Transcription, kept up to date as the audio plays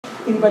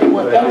Anybody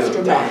want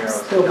extra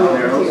maps? They'll be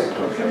over here.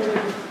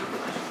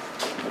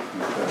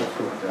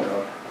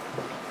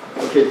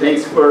 Okay,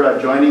 thanks for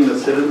joining the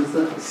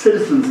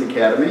Citizens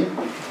Academy.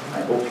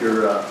 I hope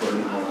you're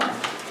learning a lot.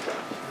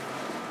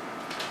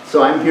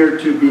 So I'm here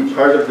to be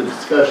part of the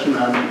discussion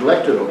on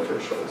elected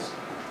officials.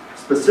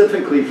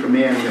 Specifically for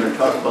me, I'm going to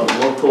talk about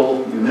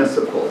local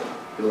municipal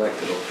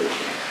elected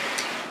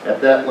officials.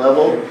 At that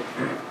level,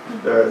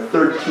 there are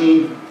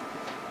 13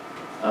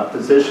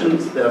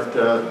 positions that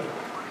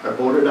are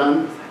voted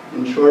on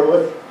in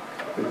Shorewood.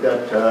 We've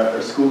got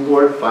our school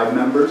board, 5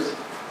 members,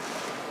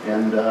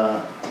 and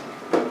the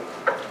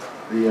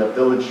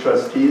village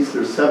trustees,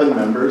 there's 7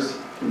 members,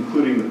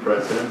 including the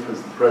president,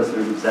 because the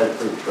president is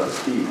actually a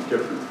trustee,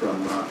 different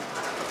from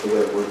the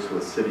way it works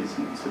with cities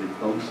and city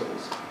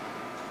councils.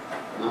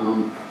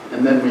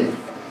 And then we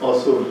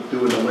also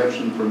do an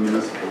election for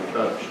municipal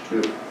judge,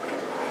 too.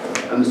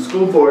 On the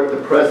school board,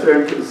 the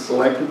president is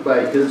selected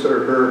by his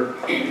or her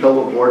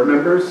fellow board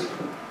members.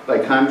 By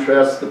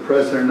contrast, the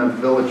president of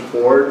the village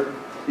board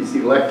is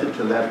elected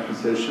to that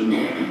position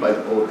by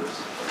the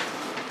voters.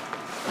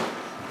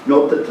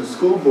 Note that the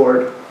school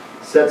board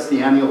sets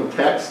the annual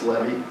tax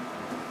levy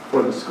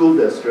for the school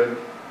district,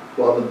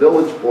 while the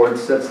village board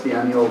sets the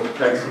annual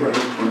tax levy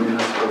for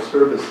municipal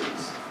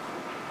services.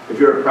 If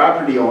you're a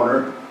property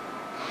owner,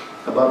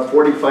 about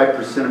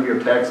 45% of your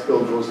tax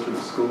bill goes to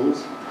the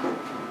schools,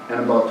 and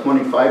about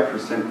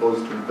 25%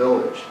 goes to the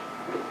village.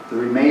 The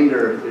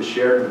remainder is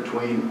shared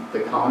between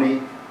the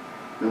county,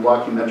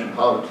 Milwaukee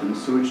Metropolitan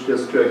Sewage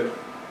District,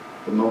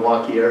 the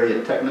Milwaukee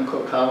Area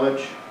Technical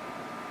College,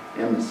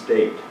 and the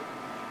state.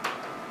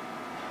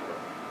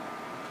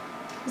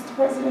 Mr.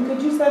 President,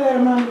 could you say that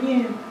amount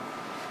again?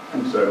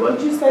 I'm sorry, what?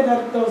 Could you say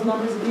those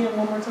numbers again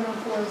one more time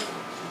for us?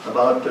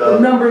 About the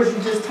numbers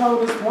you just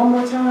told us one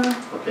more time?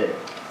 Okay.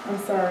 I'm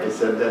sorry. I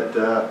said that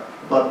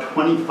about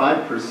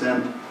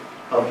 25%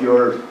 of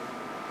your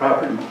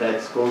property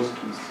tax goes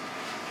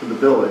to the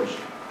village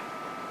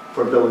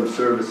for village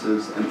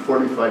services, and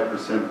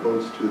 45%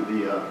 goes to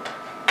the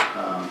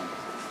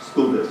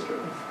school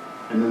district.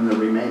 And then the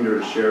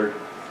remainder is shared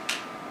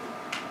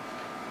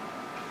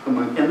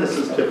among, and this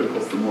is typical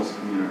for most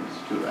communities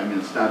too. I mean,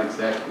 it's not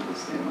exactly the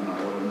same on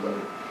all of them, but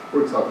it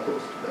works out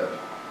close to that.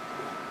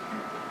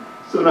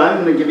 So now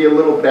I'm going to give you a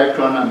little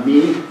background on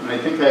me, and I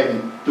think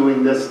I'm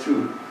doing this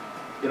to,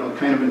 you know,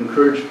 kind of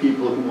encourage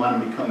people who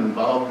want to become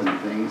involved in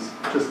things,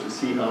 just to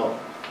see how,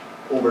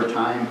 over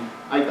time,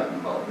 I got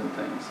involved in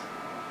things.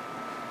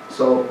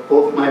 So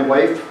both my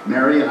wife,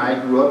 Mary, and I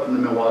grew up in the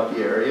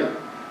Milwaukee area.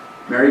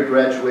 Mary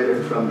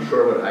graduated from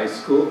Shorewood High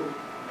School.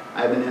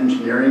 I have an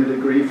engineering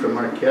degree from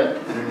Marquette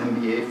and an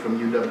MBA from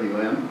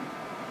UWM.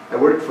 I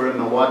worked for a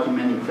Milwaukee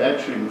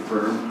manufacturing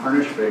firm,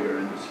 Harnischberger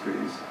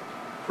Industries,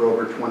 for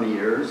over 20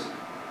 years,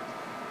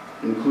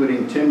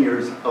 including 10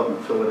 years out in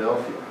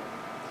Philadelphia.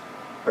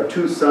 Our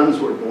 2 sons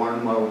were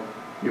born while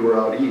we were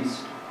out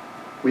east.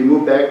 We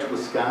moved back to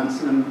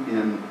Wisconsin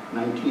in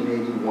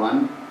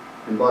 1981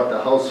 and bought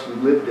the house we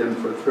lived in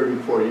for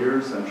 34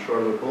 years on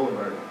Shorewood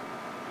Boulevard.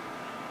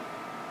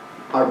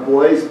 Our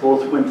boys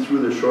both went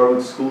through the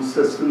Shorewood school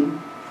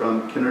system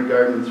from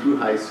kindergarten through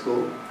high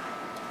school.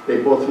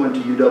 They both went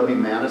to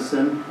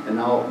UW-Madison, and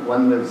now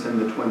one lives in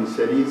the Twin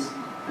Cities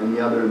and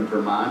the other in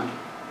Vermont.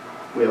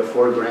 We have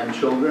 4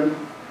 grandchildren,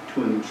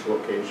 2 in each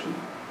location.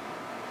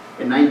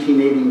 In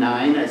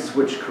 1989, I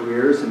switched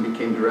careers and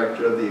became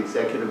director of the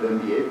executive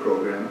MBA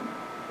program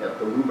at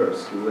the Lubar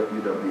School at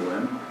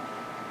UWM.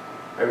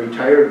 I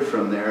retired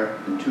from there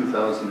in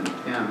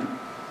 2010,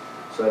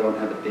 so I don't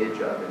have a day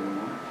job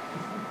anymore.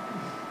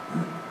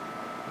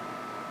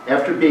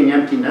 After being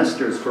empty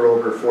nesters for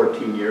over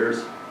 14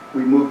 years,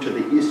 we moved to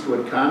the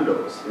Eastwood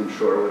condos in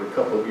Shorewood a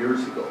couple of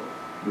years ago.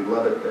 We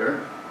love it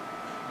there.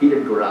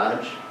 Heated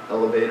garage,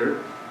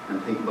 elevator,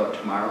 and think about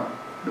tomorrow,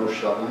 no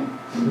shoveling,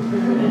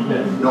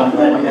 no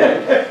mowing.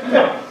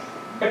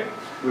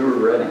 We were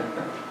ready.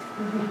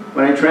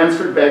 When I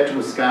transferred back to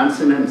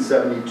Wisconsin in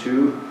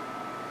 '72,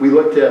 we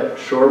looked at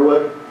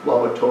Shorewood,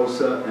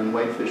 Wauwatosa, and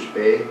Whitefish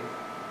Bay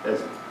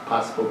as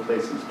possible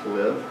places to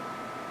live.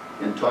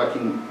 And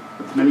talking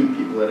with many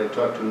people that I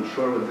talked to in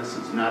Shorewood, this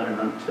is not an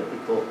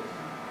untypical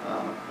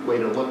way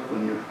to look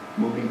when you're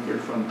moving here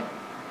from,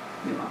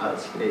 you know, out of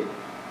state.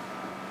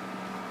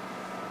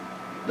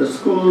 The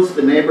schools,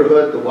 the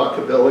neighborhood, the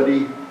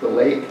walkability, the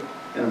lake,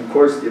 and of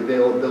course the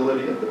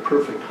availability of the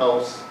perfect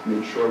house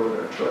made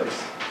Shorewood our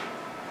choice.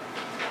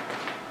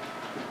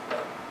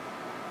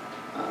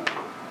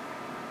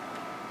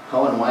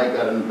 How and why I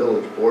got on the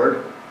village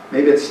board?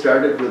 Maybe it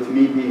started with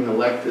me being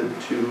elected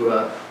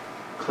to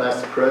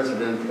class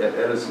president at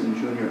Edison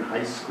Junior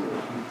High School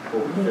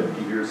over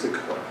 50 years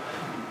ago.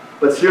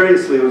 But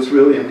seriously, it was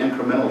really an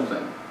incremental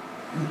thing.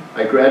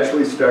 I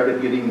gradually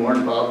started getting more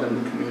involved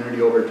in the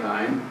community over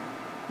time.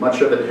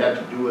 Much of it had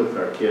to do with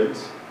our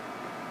kids.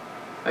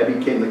 I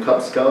became the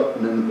Cub Scout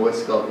and then the Boy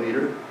Scout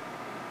leader.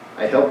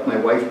 I helped my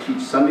wife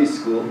teach Sunday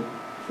school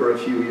for a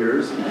few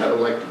years and got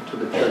elected to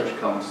the church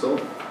council.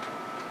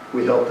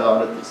 We helped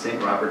out at the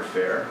St. Robert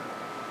Fair.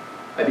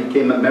 I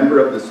became a member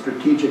of the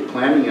strategic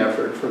planning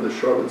effort for the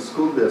Shorewood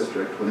School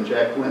District when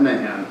Jack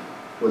Linehan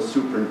was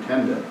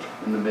superintendent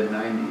in the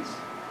mid-90s.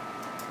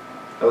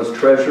 I was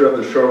treasurer of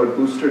the Shorewood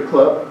Booster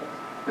Club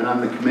and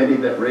on the committee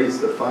that raised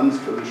the funds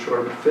for the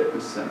Shorewood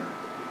Fitness Center.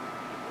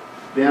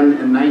 Then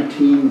in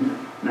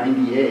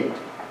 1998,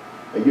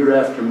 a year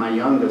after my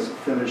youngest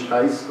finished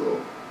high school,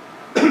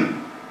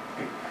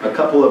 a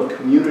couple of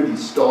community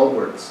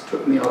stalwarts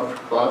took me out for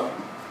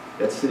coffee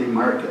at City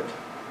Market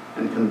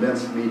and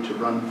convinced me to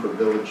run for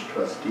village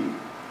trustee.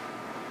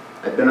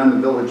 I've been on the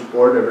village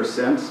board ever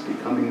since,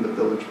 becoming the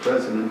village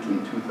president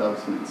in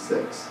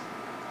 2006.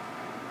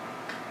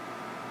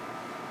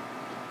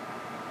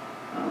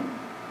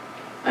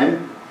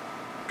 I'm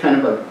kind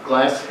of a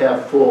glass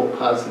half full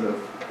positive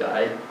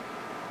guy.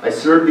 I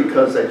serve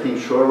because I think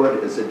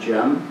Shorewood is a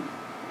gem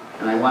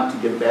and I want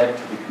to give back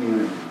to the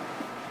community.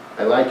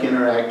 I like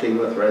interacting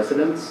with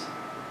residents.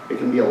 It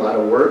can be a lot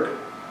of work,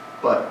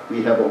 but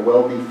we have a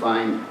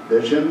well-defined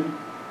vision,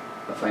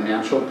 a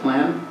financial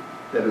plan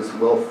that is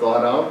well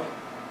thought out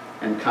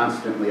and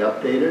constantly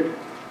updated,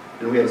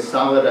 and we have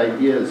solid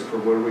ideas for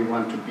where we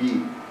want to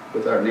be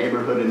with our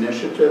neighborhood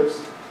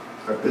initiatives,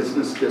 our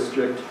business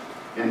district,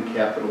 and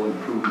capital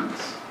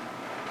improvements.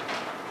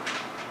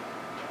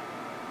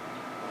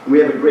 We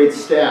have a great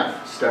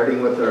staff,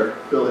 starting with our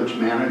village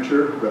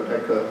manager,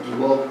 Rebecca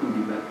Ewald, who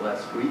we met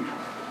last week.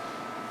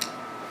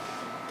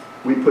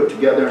 We put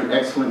together an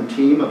excellent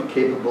team of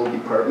capable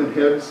department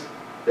heads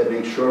that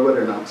make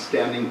Shorewood an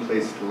outstanding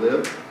place to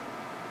live.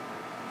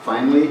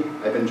 Finally,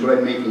 I've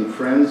enjoyed making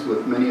friends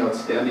with many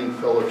outstanding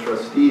fellow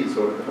trustees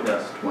over the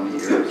past 20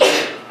 years.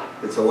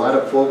 It's a lot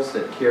of folks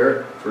that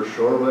care for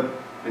Shorewood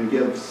and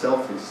give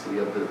selflessly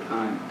of their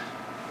time.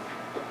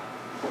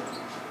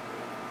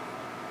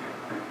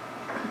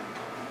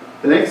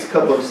 The next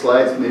couple of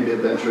slides may be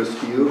of interest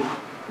to you.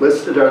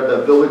 Listed are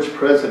the village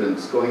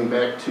presidents going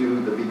back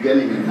to the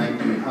beginning in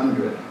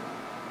 1900.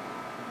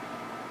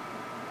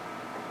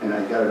 And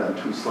I got it on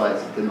 2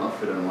 slides, it did not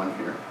fit on one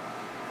here.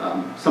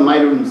 Some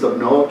items of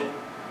note,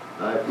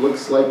 it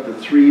looks like the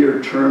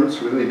 3-year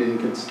terms really didn't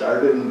get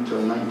started until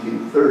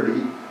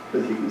 1930,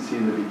 as you can see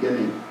in the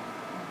beginning.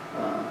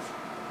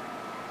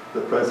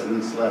 The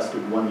presidents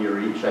lasted 1 year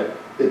each.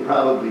 They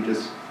probably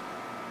just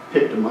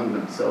picked among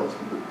themselves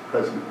who the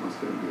president was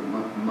going to be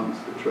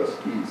amongst the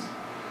trustees.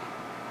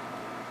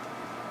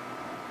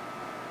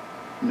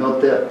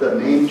 Note that the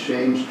name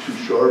changed to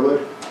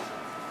Shorewood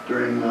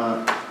during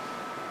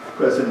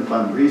President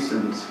von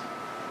Briesen's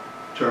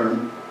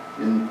term,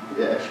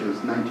 actually it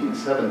was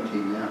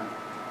 1917, yeah.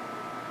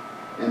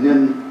 And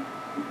then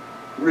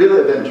really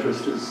of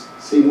interest is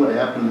seeing what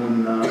happened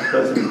when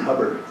President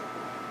Hubbard,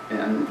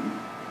 and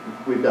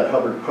we've got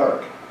Hubbard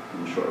Park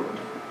in Shorewood.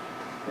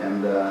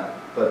 And,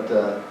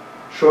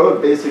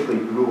 Shorewood basically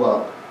grew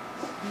up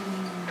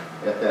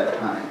at that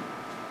time.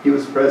 He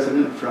was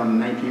president from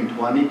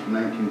 1920 to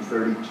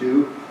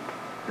 1932,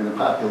 and the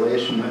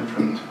population went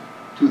from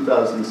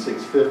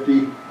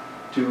 2,650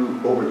 to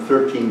over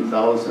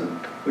 13,000,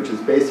 which is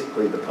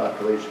basically the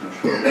population of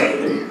Shorewood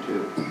today,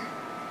 too.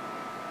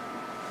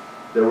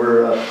 There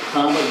were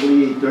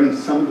probably, during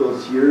some of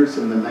those years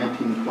in the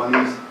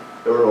 1920s,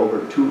 there were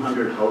over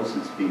 200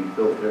 houses being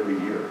built every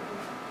year.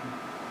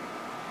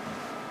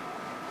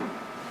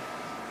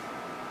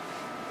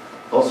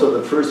 Also,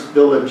 the first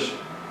village,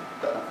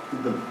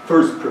 the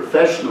first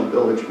professional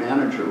village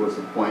manager was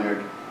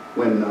appointed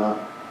when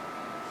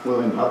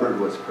William Hubbard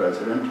was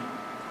president.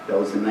 That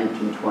was in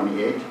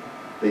 1928.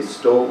 They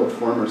stole a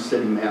former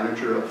city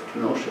manager of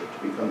Kenosha to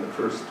become the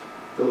first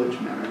village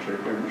manager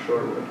here in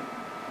Shorewood.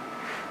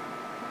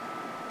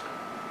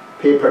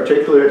 Pay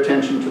particular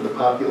attention to the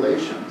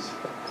populations,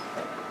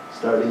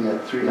 starting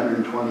at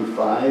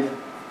 325,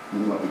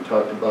 and what we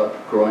talked about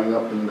growing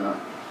up in the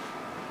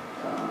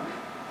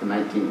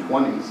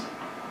 1920s.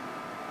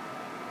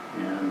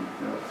 And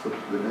flip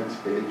to the next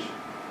page.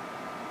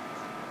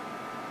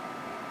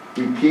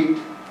 We peaked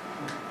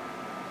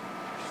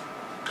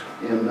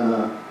in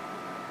the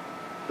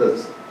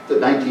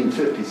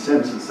 1950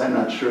 census. I'm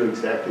not sure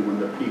exactly when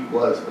the peak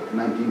was, but the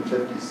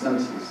 1950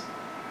 census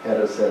had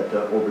us at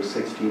over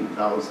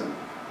 16,000.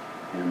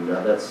 And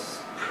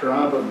that's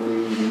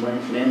probably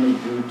mainly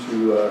due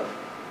to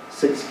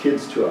 6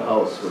 kids to a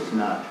house was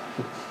not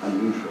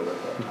unusual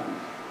at that time.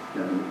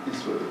 And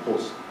these were the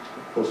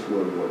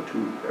post-World War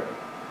II era.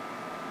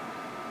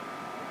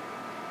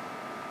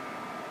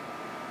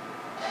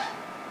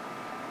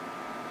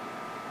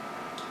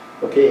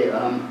 Okay,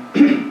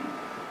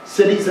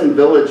 cities and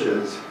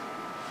villages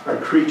are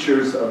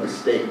creatures of the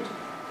state.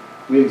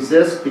 We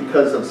exist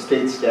because of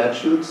state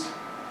statutes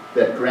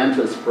that grant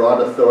us broad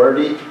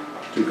authority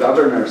to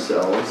govern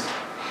ourselves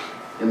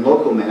in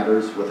local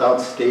matters without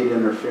state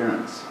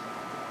interference.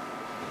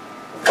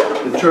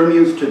 The term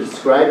used to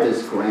describe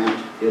this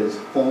grant is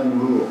home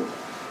rule.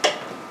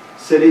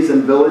 Cities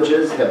and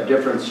villages have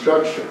different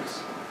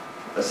structures.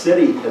 A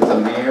city has a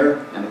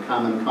mayor and a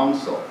common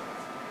council.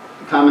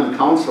 The common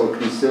council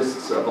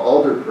consists of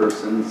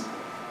alderpersons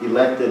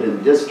elected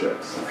in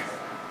districts.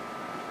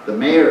 The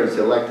mayor is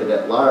elected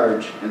at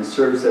large and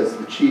serves as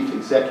the chief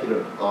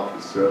executive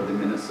officer of the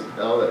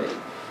municipality.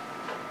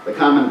 The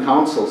common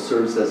council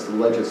serves as the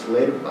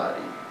legislative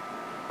body.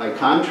 By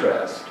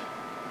contrast,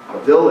 a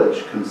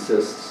village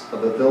consists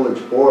of a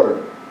village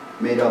board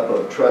made up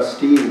of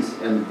trustees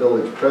and the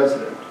village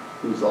president,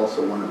 who's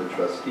also one of the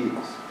trustees.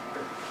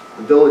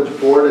 The village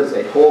board as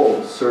a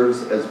whole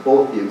serves as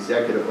both the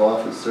executive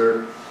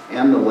officer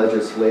and the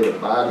legislative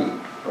body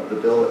of the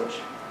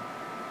village.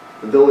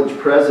 The village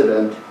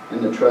president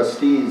and the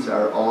trustees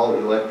are all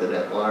elected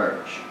at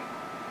large.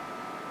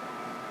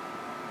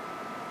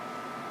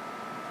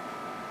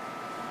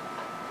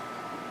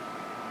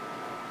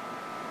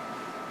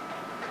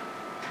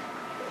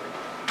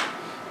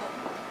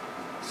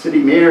 City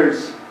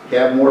mayors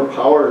have more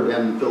power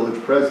than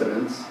village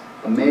presidents.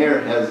 A mayor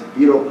has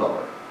veto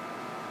power.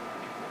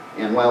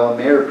 And while a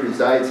mayor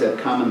presides at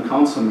common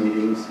council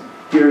meetings,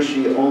 he or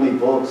she only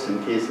votes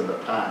in case of a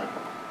tie.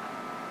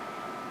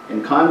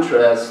 In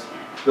contrast,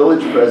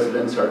 village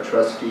presidents are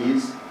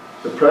trustees.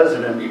 The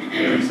president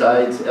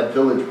presides at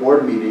village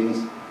board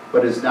meetings,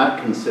 but is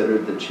not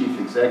considered the chief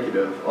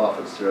executive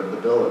officer of the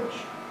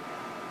village.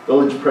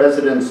 Village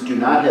presidents do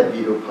not have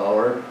veto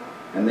power,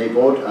 and they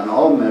vote on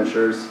all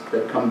measures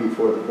that come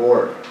before the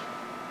board.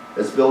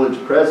 As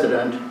village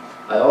president,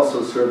 I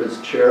also serve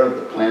as chair of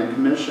the Plan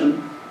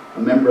Commission, a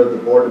member of the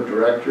board of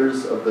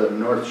directors of the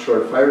North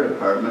Shore Fire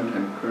Department.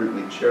 I'm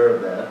currently chair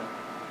of that.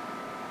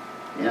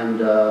 And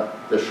the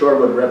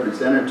Shorewood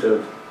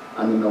representative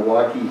on the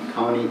Milwaukee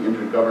County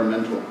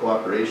Intergovernmental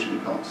Cooperation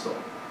Council.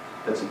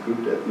 That's a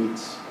group that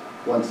meets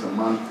once a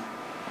month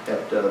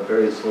at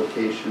various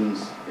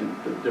locations in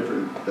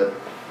the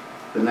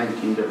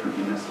 19 different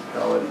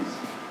municipalities.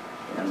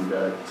 And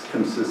it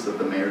consists of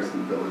the mayors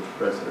and village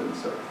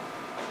presidents of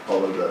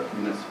all of the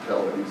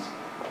municipalities.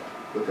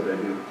 What did I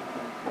do?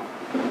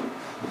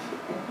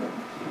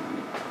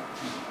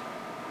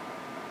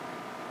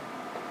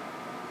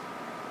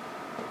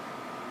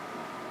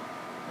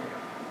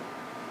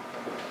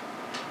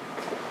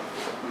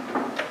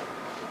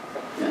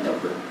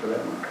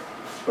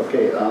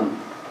 Okay,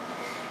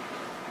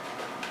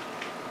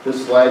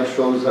 this slide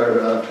shows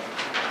our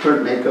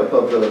current makeup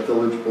of the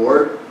village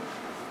board.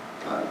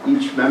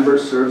 Each member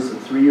serves a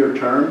 3-year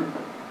term.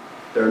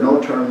 There are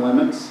no term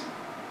limits.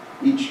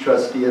 Each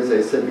trustee, as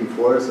I said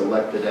before, is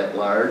elected at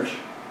large.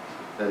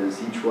 That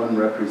is, each one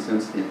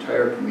represents the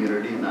entire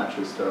community, not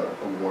just a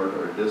ward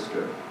or a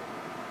district.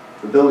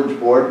 The village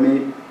board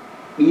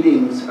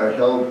meetings are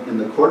held in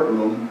the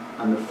courtroom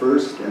on the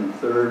first and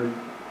third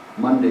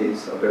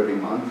Mondays of every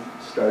month,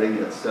 starting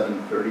at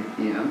 7:30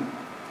 p.m.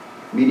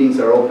 Meetings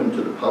are open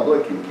to the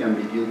public and can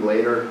be viewed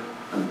later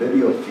on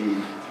video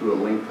feed through a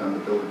link on the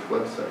village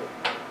website.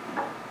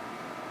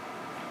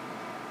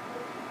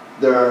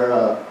 There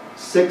are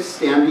 6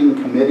 standing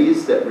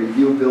committees that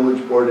review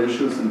village board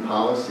issues and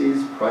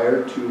policies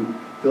prior to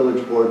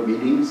village board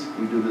meetings.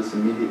 We do this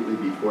immediately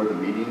before the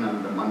meeting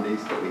on the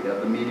Mondays that we have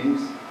the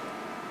meetings.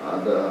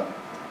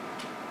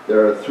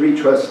 There are 3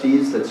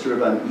 trustees that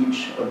serve on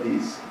each of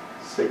these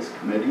 6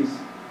 committees.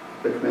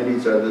 The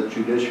committees are the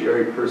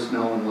Judiciary,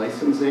 Personnel and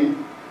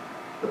Licensing,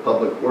 the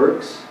Public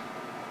Works,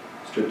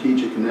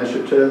 Strategic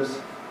Initiatives,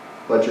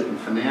 Budget and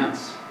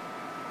Finance,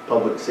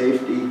 Public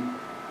Safety,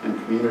 and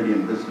Community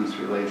and Business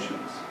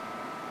Relations.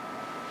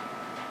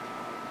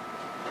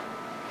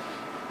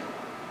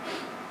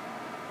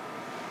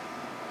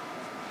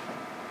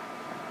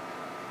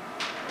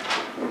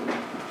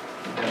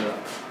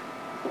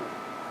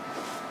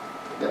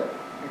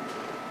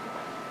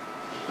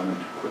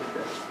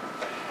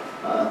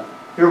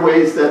 Here are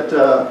ways that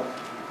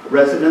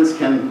residents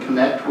can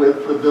connect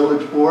with the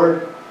village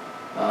board.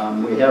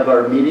 We have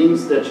our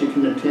meetings that you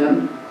can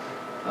attend.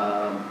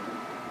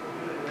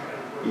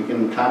 You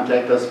can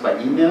contact us by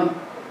email.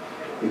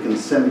 You can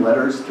send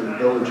letters to the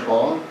village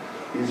hall.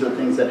 These are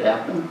things that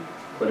happen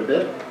quite a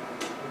bit.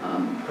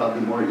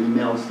 Probably more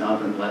emails now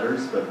than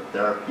letters, but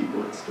there are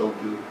people that still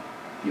do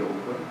the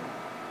old way.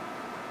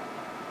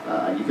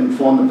 You can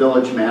phone the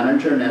village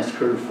manager and ask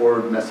her to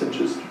forward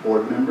messages to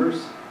board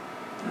members.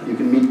 You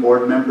can meet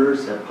board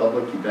members at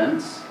public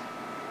events.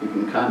 You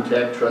can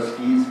contact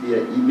trustees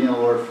via email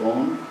or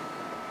phone.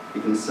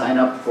 You can sign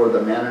up for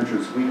the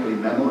manager's weekly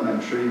memo, and I'm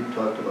sure you've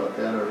talked about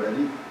that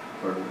already,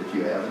 or if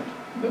you haven't.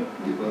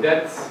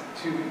 That's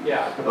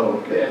yeah. Oh,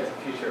 okay. Yeah, it's a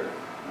future.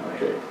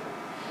 Okay.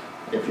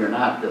 If you're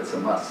not, that's a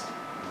must.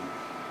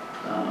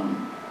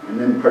 And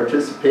then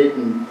participate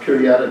in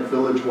periodic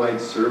village-wide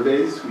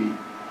surveys. We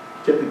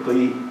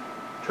typically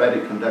try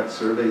to conduct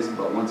surveys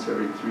about once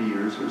every 3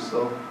 years or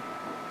so.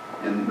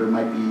 And there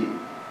might be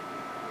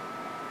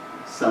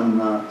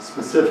some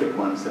specific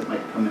ones that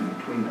might come in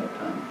between that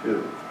time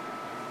too.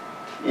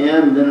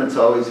 And then it's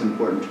always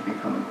important to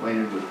become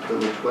acquainted with the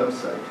village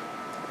website.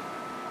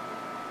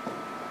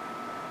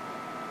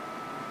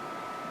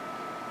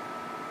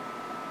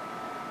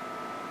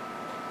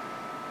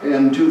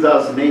 In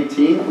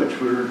 2018,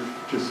 which we're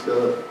just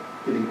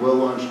getting well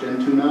launched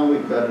into now,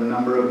 we've got a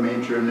number of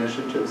major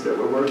initiatives that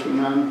we're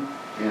working on,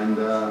 and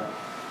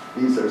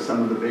these are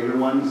some of the bigger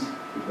ones.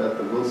 We've got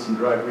the Wilson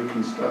Drive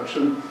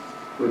reconstruction,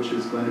 which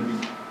is going to be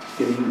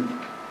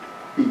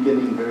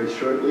beginning very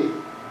shortly.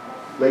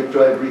 Lake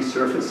Drive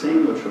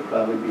resurfacing, which will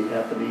probably be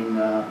happening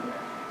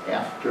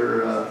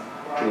after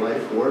July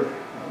 4th,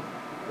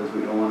 because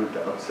we don't want it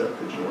to upset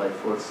the July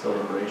 4th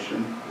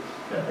celebration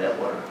at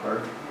Atwater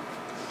Park.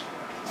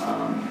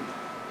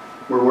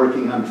 We're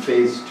working on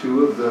phase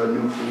 2 of the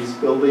new police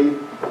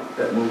building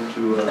that moved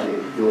to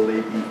the old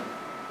ABB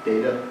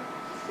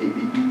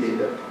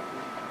data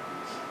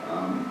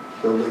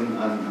building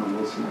on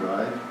Wilson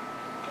Drive.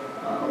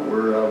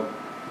 We're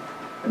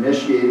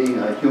initiating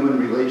a human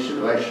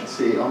relations, I should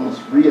say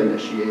almost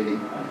reinitiating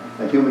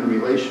a human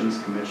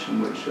relations commission,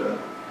 which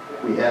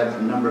we had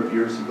a number of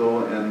years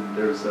ago, and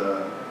there's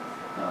an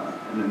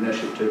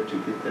initiative to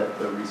get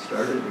that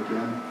restarted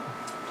again.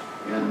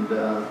 And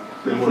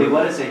briefly,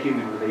 what is a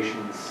human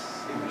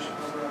relations commission?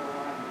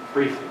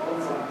 Briefly.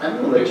 I'm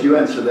going to let you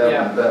answer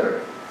that one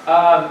better.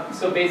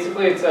 So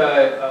basically, it's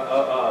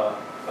a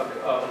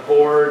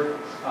board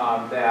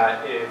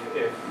that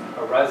if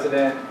a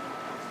resident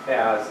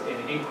has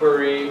an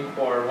inquiry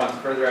or wants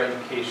further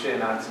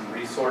education on some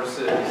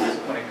resources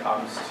when it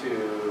comes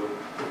to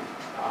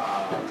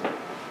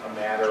a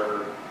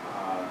matter,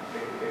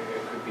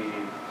 it could be,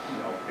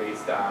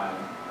 based on